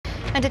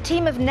And a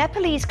team of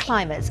Nepalese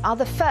climbers are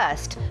the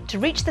first to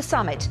reach the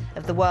summit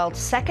of the world's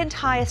second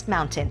highest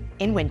mountain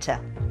in winter.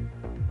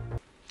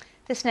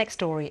 This next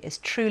story is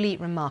truly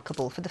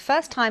remarkable. For the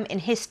first time in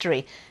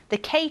history, the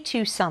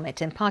K2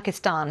 summit in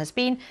Pakistan has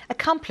been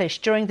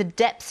accomplished during the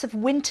depths of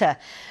winter.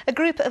 A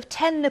group of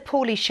 10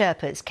 Nepali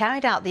Sherpas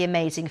carried out the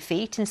amazing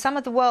feat in some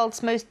of the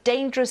world's most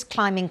dangerous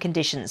climbing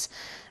conditions.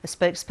 A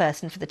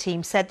spokesperson for the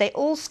team said they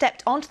all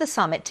stepped onto the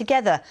summit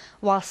together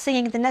while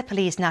singing the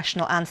Nepalese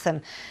national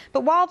anthem.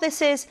 But while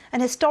this is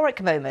an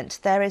historic moment,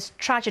 there is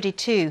tragedy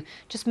too.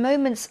 Just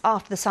moments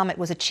after the summit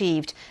was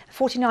achieved,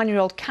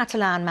 49-year-old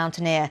Catalan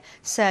mountaineer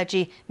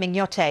Sergi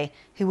Mingote,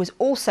 who was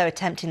also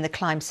attempting the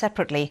climb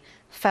separately,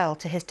 fell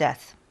to his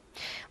death.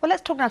 Well,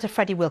 let's talk now to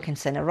Freddie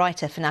Wilkinson, a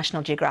writer for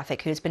National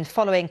Geographic, who's been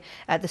following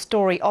the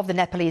story of the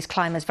Nepalese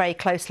climbers very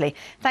closely.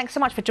 Thanks so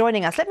much for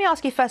joining us. Let me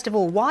ask you, first of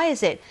all, why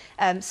is it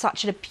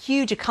such a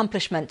huge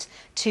accomplishment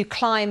to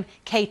climb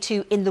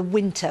K2 in the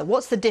winter?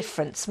 What's the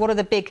difference? What are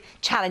the big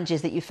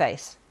challenges that you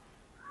face?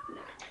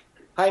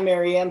 Hi,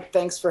 Marianne.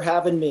 Thanks for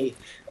having me.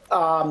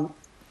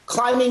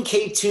 Climbing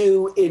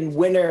K2 in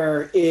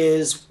winter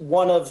is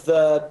one of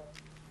the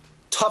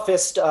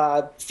toughest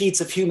feats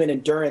of human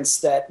endurance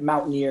that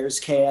mountaineers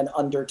can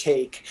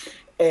undertake.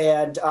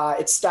 And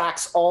it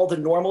stacks all the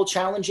normal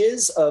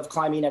challenges of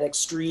climbing at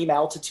extreme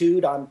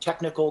altitude on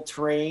technical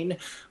terrain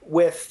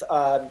with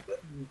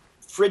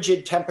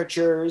frigid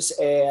temperatures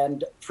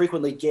and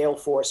frequently gale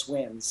force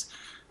winds.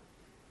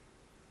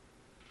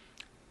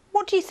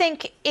 What do you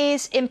think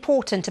is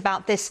important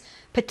about this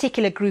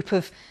particular group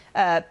of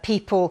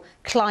people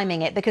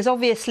climbing it? Because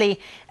obviously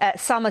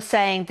some are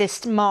saying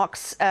this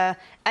marks an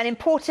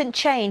important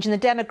change in the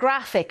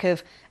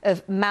demographic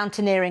of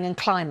mountaineering and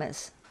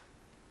climbers.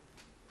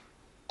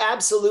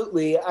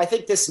 Absolutely. I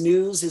think this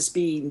news is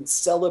being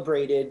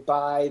celebrated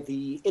by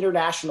the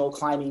international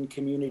climbing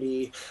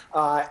community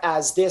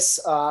as this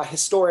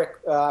historic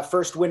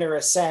first winter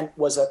ascent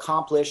was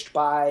accomplished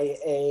by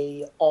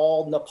an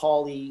all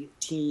Nepali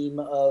team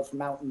of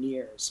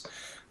mountaineers.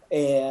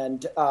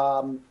 And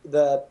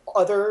the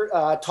other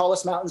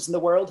tallest mountains in the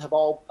world have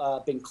all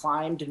been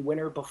climbed in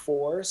winter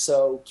before.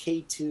 So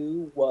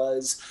K2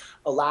 was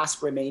a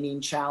last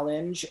remaining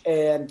challenge.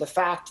 And the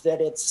fact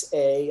that it's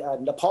a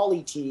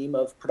Nepali team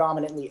of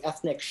predominantly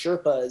ethnic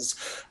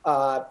Sherpas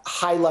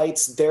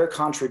highlights their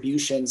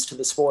contributions to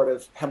the sport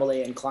of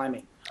Himalayan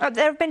climbing.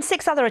 There have been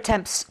 6 other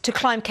attempts to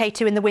climb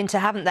K2 in the winter,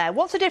 haven't there?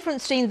 What's the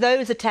difference between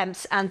those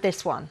attempts and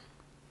this one?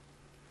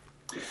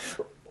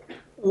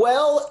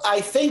 Well,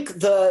 I think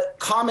the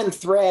common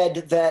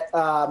thread that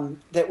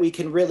that we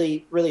can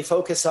really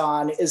focus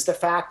on is the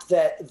fact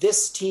that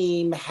this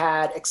team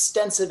had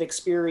extensive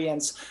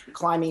experience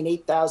climbing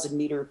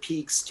 8,000-meter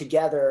peaks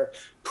together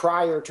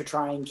prior to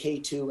trying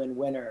K2 in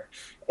winter.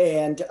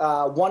 And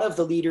one of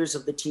the leaders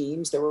of the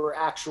teams, there were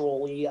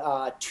actually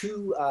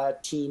 2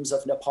 teams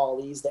of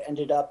Nepalis that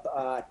ended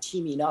up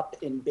teaming up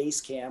in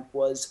base camp,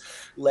 was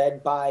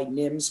led by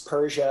Nims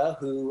Persia,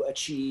 who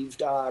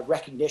achieved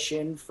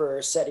recognition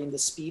for setting the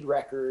speed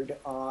record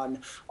on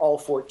all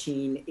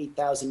 14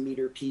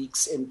 8,000-meter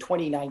peaks in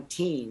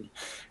 2019.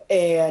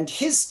 And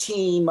his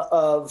team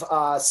of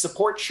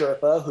support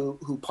Sherpa,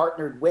 who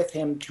partnered with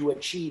him to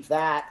achieve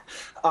that,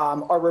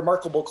 are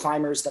remarkable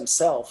climbers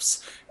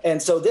themselves. And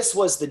so this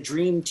was the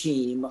dream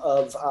team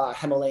of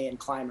Himalayan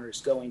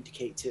climbers going to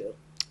K2.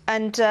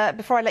 And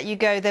before I let you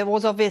go, there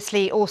was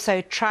obviously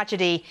also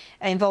tragedy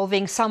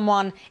involving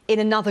someone in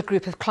another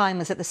group of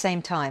climbers at the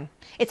same time.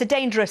 It's a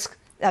dangerous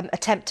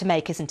attempt to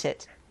make, isn't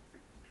it?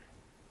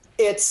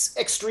 It's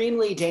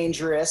extremely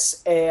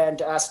dangerous,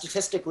 and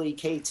statistically,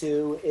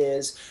 K2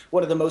 is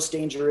one of the most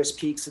dangerous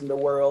peaks in the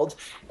world.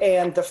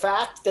 And the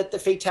fact that the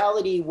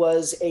fatality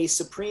was a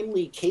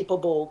supremely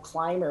capable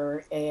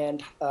climber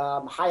and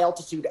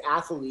high-altitude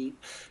athlete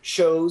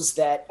shows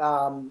that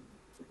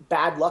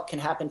bad luck can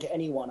happen to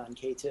anyone on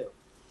K2.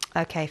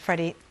 OK,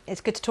 Freddie, it's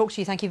good to talk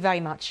to you. Thank you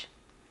very much.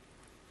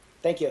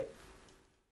 Thank you.